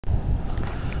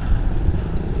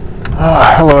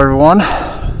Hello everyone,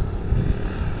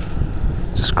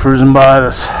 just cruising by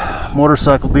this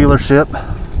motorcycle dealership,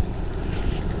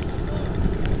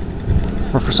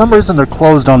 but for some reason they're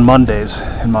closed on Mondays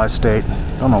in my state.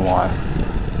 Don't know why,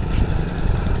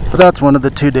 but that's one of the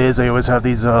 2 days they always have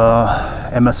these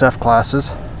MSF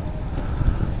classes.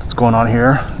 What's going on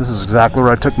here? This is exactly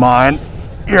where I took mine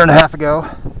a year and a half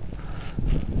ago.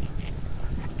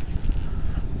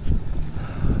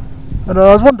 But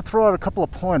I was wanting to throw out a couple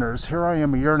of pointers. Here I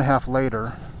am a year and a half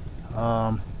later.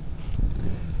 A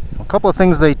couple of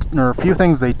things a few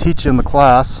things they teach in the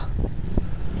class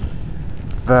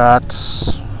that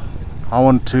I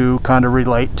want to kind of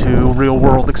relate to real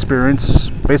world experience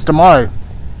based on my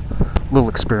little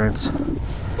experience.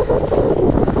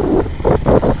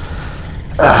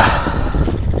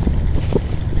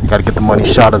 Gotta get the money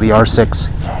shot of the R6.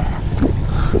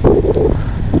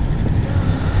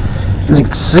 As you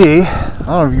can see, I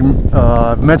don't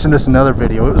know if you mentioned this in another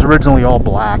video, it was originally all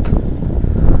black.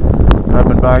 I've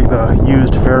been buying the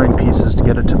used fairing pieces to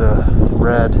get it to the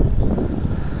red.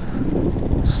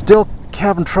 Still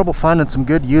having trouble finding some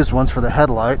good used ones for the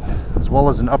headlight, as well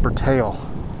as an upper tail.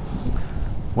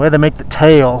 The way they make the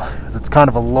tail is it's kind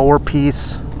of a lower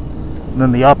piece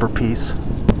than the upper piece.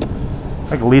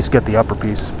 I can at least get the upper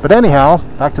piece. But anyhow,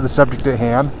 back to the subject at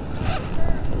hand.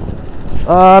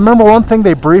 I remember one thing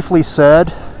they briefly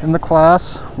said in the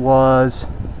class was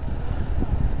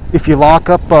if you lock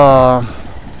up,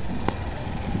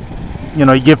 you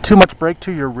give too much brake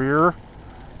to your rear,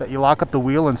 that you lock up the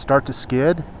wheel and start to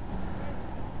skid.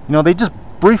 They just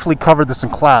briefly covered this in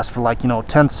class for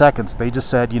 10 seconds. They just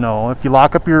said, if you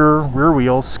lock up your rear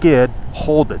wheel, skid,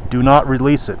 hold it, do not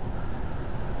release it.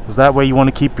 Because that way you want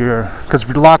to keep because if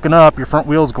you're locking up, your front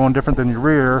wheel is going different than your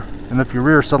rear, and if your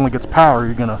rear suddenly gets power,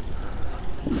 you're going to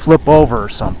flip over or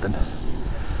something.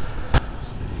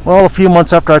 Well, a few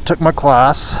months after I took my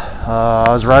class, I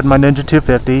was riding my Ninja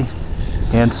 250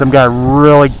 and some guy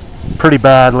really pretty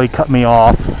badly cut me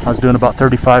off. I was doing about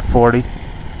 35-40.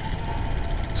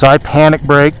 So I panic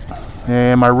braked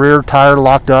and my rear tire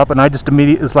locked up, and I just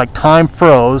immediately, it's like time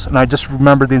froze, and I just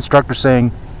remembered the instructor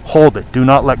saying, hold it, do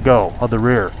not let go of the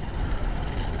rear.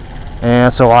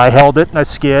 And so I held it and I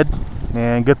skid,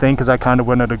 and good thing because I kind of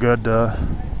went at a good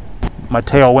my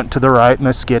tail went to the right and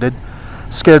I skidded.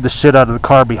 Scared the shit out of the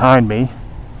car behind me.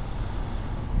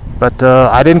 But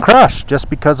I didn't crash just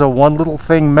because of one little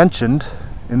thing mentioned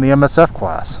in the MSF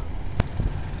class.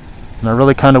 And I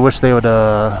really kind of wish they would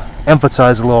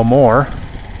emphasize a little more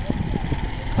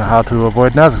on how to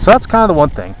avoid hazards. So that's kind of the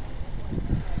one thing.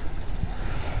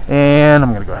 And I'm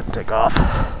going to go ahead and take off.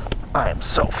 I am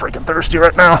so freaking thirsty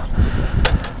right now.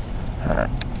 Alright.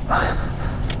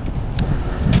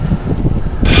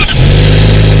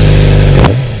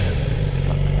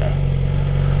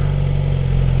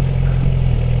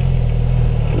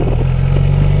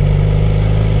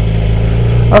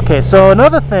 Okay, so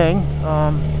another thing,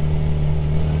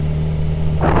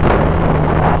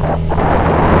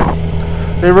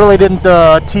 they really didn't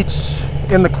teach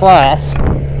in the class,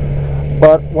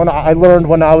 but when I learned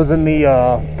when I was in the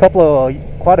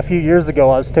quite a few years ago,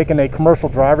 I was taking a commercial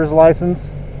driver's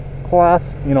license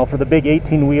class, for the big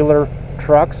 18-wheeler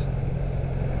trucks.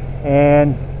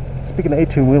 And speaking of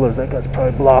 18-wheelers, that guy's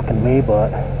probably blocking me,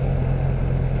 but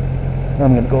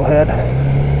I'm gonna go ahead.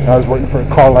 I was waiting for a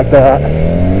car like that.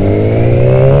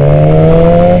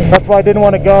 That's why I didn't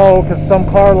want to go, because some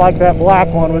car like that black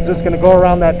one was just going to go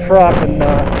around that truck, and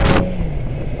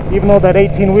even though that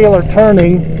 18-wheeler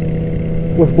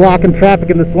turning was blocking traffic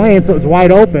in this lane, so it was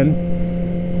wide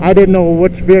open, I didn't know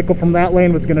which vehicle from that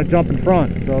lane was going to jump in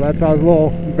front. So that's why I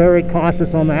was very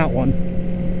cautious on that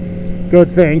one.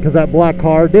 Good thing, because that black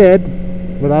car did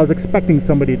what I was expecting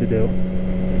somebody to do.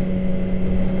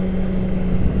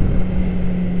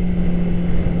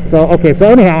 So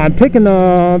anyhow, I'm taking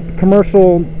a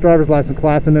commercial driver's license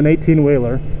class in an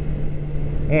 18-wheeler,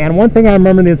 and one thing I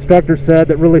remember the instructor said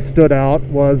that really stood out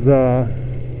was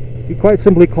he quite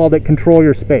simply called it control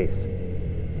your space.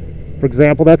 For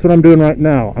example, that's what I'm doing right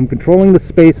now. I'm controlling the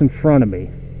space in front of me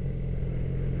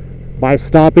by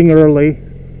stopping early.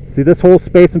 See this whole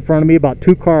space in front of me, about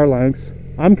 2 car lengths,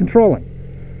 I'm controlling.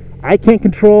 I can't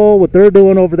control what they're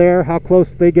doing over there, how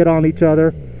close they get on each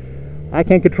other. I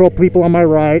can't control people on my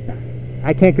right.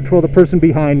 I can't control the person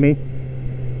behind me.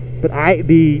 But I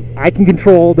can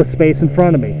control the space in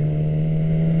front of me.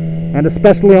 And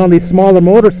especially on these smaller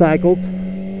motorcycles,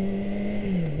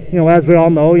 as we all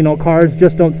know, cars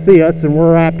just don't see us, and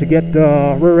we're apt to get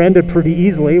rear-ended pretty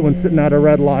easily when sitting at a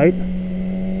red light.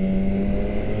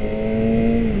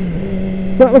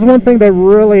 So that was one thing they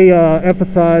really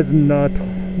emphasized and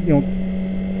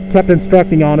kept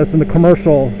instructing on us in the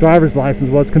commercial driver's license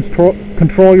was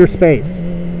control your space.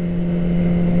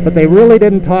 But they really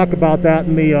didn't talk about that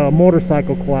in the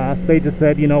motorcycle class. They just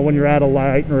said, you know, when you're at a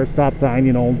light or a stop sign,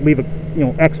 you know, leave a, you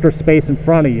know, extra space in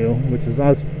front of you, which is, I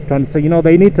was trying to say, you know,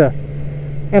 they need to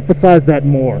emphasize that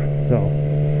more. So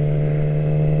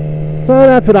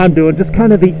that's what I'm doing, just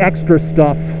kind of the extra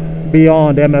stuff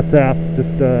beyond MSF,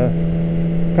 just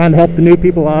kind of help the new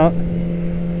people out,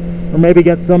 or maybe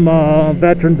get some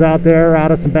veterans out there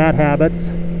out of some bad habits.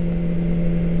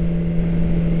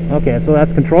 Okay, so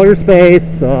that's control your space.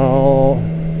 So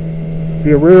if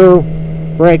your rear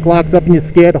brake locks up and you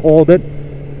skid, hold it.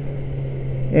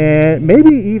 And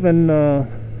maybe even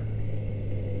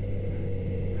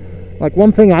like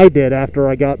one thing I did after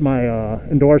I got my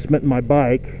endorsement in my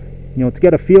bike, you know, to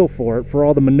get a feel for it, for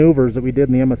all the maneuvers that we did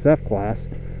in the MSF class,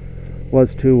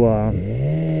 was to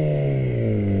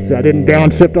see, I didn't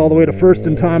downshift all the way to first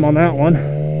in time on that one.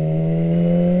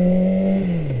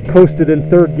 Coasted in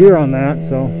third gear on that,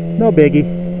 so no biggie.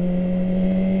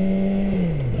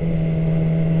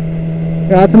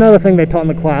 Yeah, that's another thing they taught in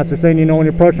the class. They're saying, you know, when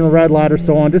you're approaching a red light or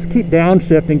so on, just keep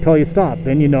downshifting till you stop.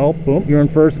 Then you know, boom, you're in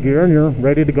first gear and you're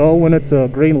ready to go when it's a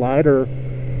green light or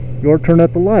your turn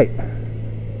at the light.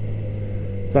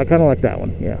 So I kind of like that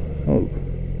one, yeah. Oh,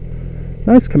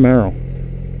 nice Camaro.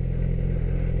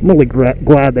 I'm really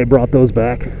glad they brought those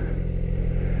back.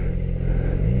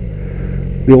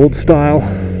 The old style.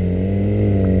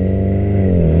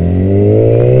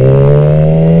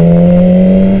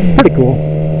 Pretty cool.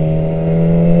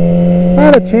 I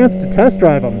had a chance to test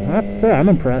drive them. I have to say, I'm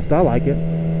impressed. I like it.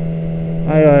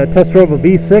 I test drove a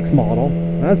V6 model.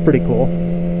 That's pretty cool.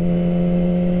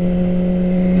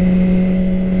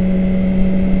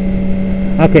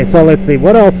 Okay, so let's see.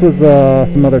 What else was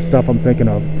some other stuff I'm thinking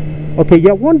of? Okay,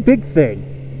 yeah, one big thing,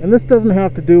 and this doesn't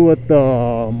have to do with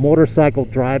motorcycle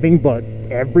driving, but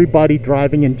everybody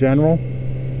driving in general,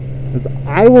 is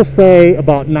I will say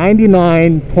about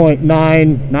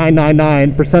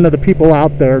 99.9999% of the people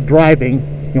out there driving,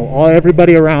 you know,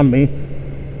 everybody around me,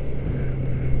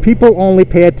 people only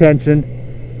pay attention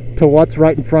to what's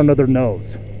right in front of their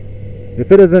nose.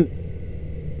 If it isn't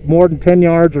more than 10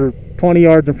 yards or 20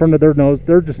 yards in front of their nose,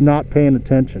 they're just not paying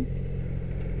attention.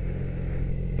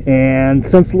 And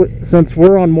since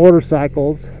we're on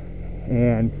motorcycles,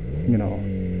 and you know,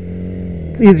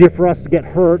 it's easier for us to get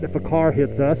hurt if a car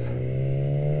hits us,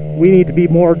 we need to be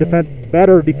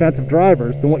better defensive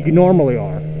drivers than what you normally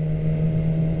are.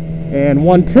 And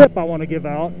one tip I want to give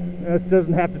out, and this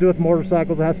doesn't have to do with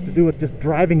motorcycles, it has to do with just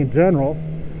driving in general,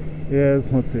 is,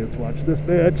 let's see, let's watch this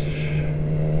bitch.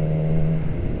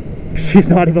 She's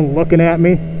not even looking at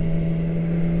me.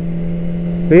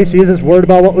 See, she's just worried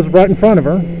about what was right in front of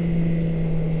her.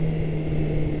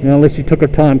 You know, unless she took her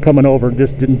time coming over and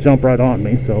just didn't jump right on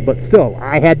me. So, but still,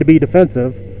 I had to be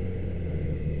defensive.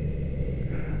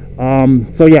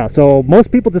 So yeah, so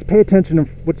most people just pay attention to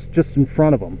what's just in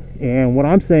front of them. And what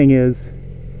I'm saying is,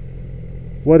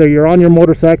 whether you're on your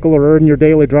motorcycle or in your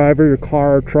daily driver, your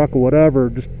car, or truck, or whatever,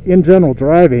 just in general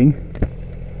driving,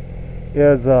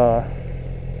 is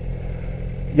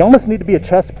you almost need to be a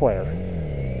chess player.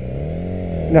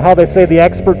 You know how they say the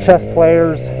expert chess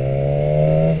players,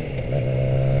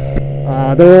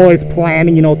 they're always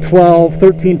planning, you know, 12,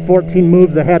 13, 14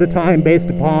 moves ahead of time based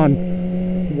upon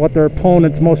what their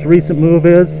opponent's most recent move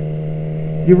is.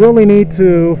 You really need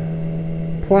to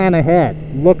plan ahead,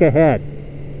 look ahead.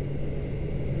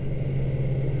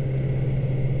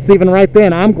 So even right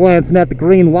then, I'm glancing at the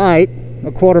green light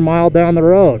a quarter mile down the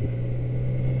road.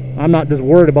 I'm not just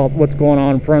worried about what's going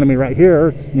on in front of me right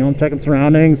here. It's, you know, I'm checking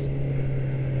surroundings,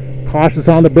 cautious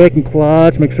on the brake and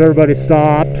clutch, make sure everybody's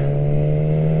stopped.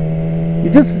 You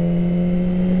just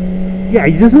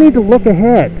need to look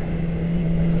ahead.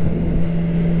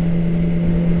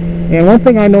 And one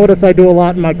thing I notice I do a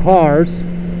lot in my cars,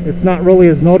 it's not really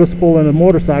as noticeable in a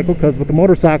motorcycle, because with the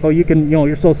motorcycle you can, you know,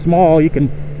 you're so small, you can,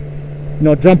 you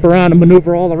know, jump around and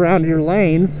maneuver all around your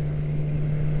lanes.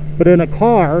 But in a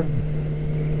car,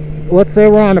 let's say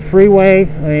we're on a freeway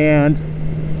and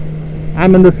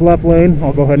I'm in this left lane.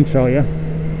 I'll go ahead and show you.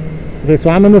 Okay, so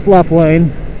I'm in this left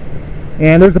lane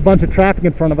and there's a bunch of traffic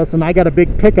in front of us, and I got a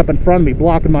big pickup in front of me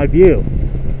blocking my view.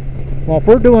 Well, if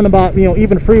we're doing about, you know,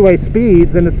 even freeway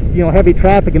speeds and it's, you know, heavy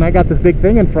traffic and I got this big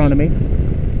thing in front of me,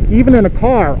 even in a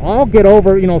car, I'll get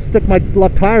over, you know, stick my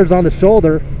left tires on the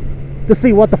shoulder to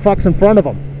see what the fuck's in front of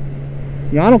them.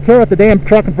 You know, I don't care what the damn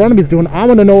truck in front of me is doing. I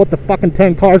want to know what the fucking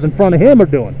 10 cars in front of him are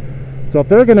doing. So if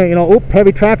they're gonna, you know,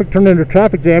 heavy traffic turned into a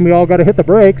traffic jam, we all got to hit the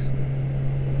brakes.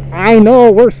 I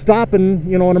know we're stopping,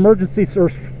 you know, an emergency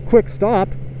or quick stop.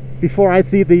 before I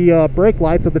see the brake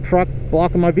lights of the truck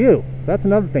blocking my view. So that's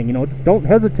another thing, you know, just don't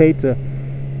hesitate to,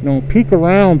 you know, peek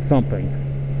around something.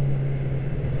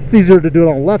 It's easier to do it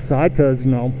on the left side because,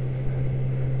 you know,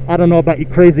 I don't know about you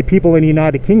crazy people in the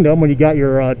United Kingdom, when you got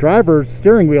your driver's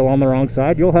steering wheel on the wrong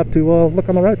side, you'll have to look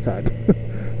on the right side.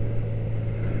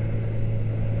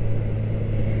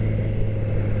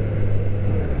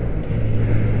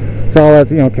 So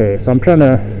that's, you know, okay, so I'm trying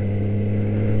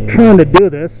to do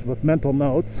this with mental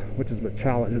notes, which is a bit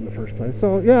challenging in the first place.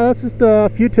 So yeah, that's just a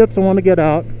few tips I want to get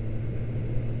out.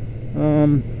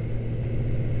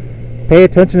 Pay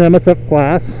attention to MSF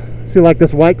class. See, like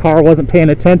this white car wasn't paying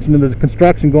attention to the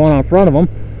construction going on in front of him,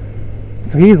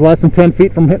 so he's less than 10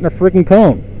 feet from hitting a freaking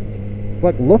cone. It's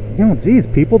like, look, you know, geez,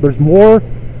 people, there's more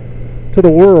to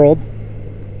the world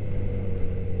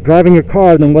driving your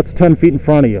car than what's 10 feet in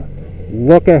front of you.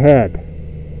 Look ahead.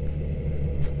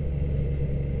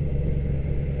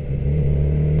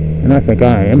 And I think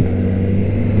I am.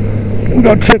 I'm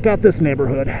going to check out this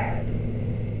neighborhood.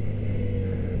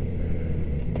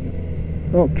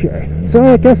 Okay, so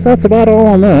I guess that's about all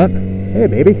on that. Hey,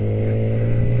 baby.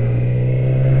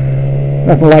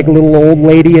 Nothing like a little old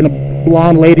lady and a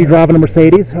blonde lady driving a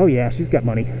Mercedes. Oh yeah, she's got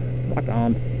money. Rock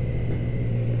on.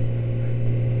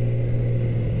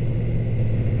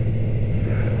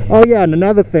 Oh yeah, and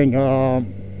another thing,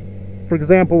 for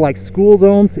example, like school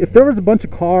zones, if there was a bunch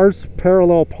of cars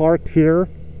parallel parked here,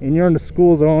 and you're in the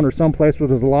school zone or someplace where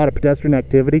there's a lot of pedestrian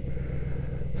activity,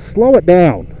 slow it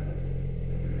down.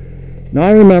 Now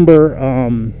I remember,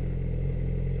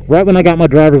 right when I got my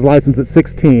driver's license at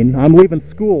 16, I'm leaving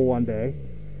school one day,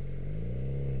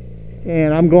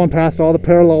 and I'm going past all the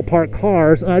parallel parked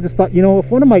cars, and I just thought, you know, if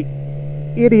one of my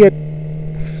idiot,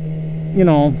 you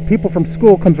know, people from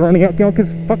school comes running out, you know,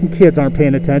 because fucking kids aren't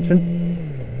paying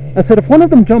attention. I said, if one of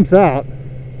them jumps out,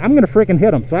 I'm going to freaking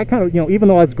hit them. So I kind of, you know, even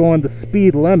though I was going the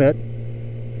speed limit,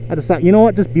 I just thought, you know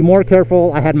what, just be more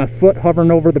careful. I had my foot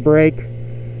hovering over the brake,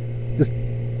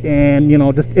 and, you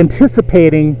know, just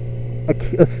anticipating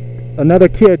another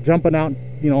kid jumping out,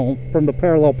 you know, from the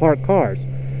parallel parked cars.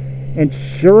 And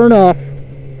sure enough,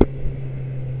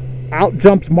 out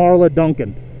jumps Marla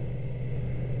Duncan.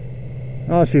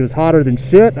 Oh, she was hotter than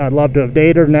shit. I'd love to have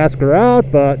dated her and asked her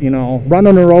out, but, you know,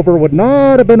 running her over would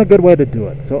not have been a good way to do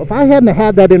it. So if I hadn't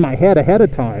had that in my head ahead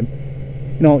of time,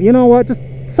 you know what, just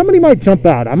somebody might jump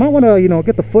out. I might want to, you know,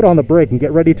 get the foot on the brake and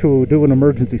get ready to do an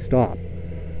emergency stop.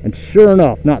 And sure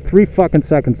enough, not 3 fucking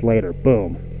seconds later,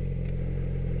 boom.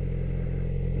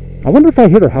 I wonder if I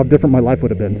hit her, how different my life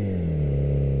would have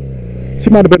been.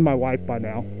 She might have been my wife by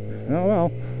now. Oh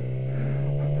well.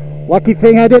 Lucky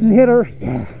thing I didn't hit her.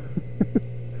 Yeah.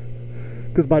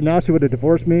 Because by now she would have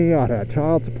divorced me. I'd have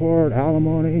child support,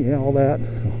 alimony, yeah, all that.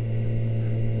 So.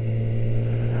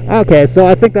 Okay, so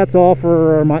I think that's all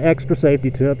for my extra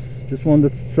safety tips. Just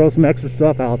wanted to show some extra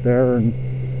stuff out there. And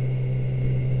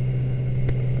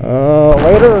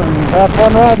later, and have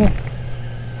fun riding.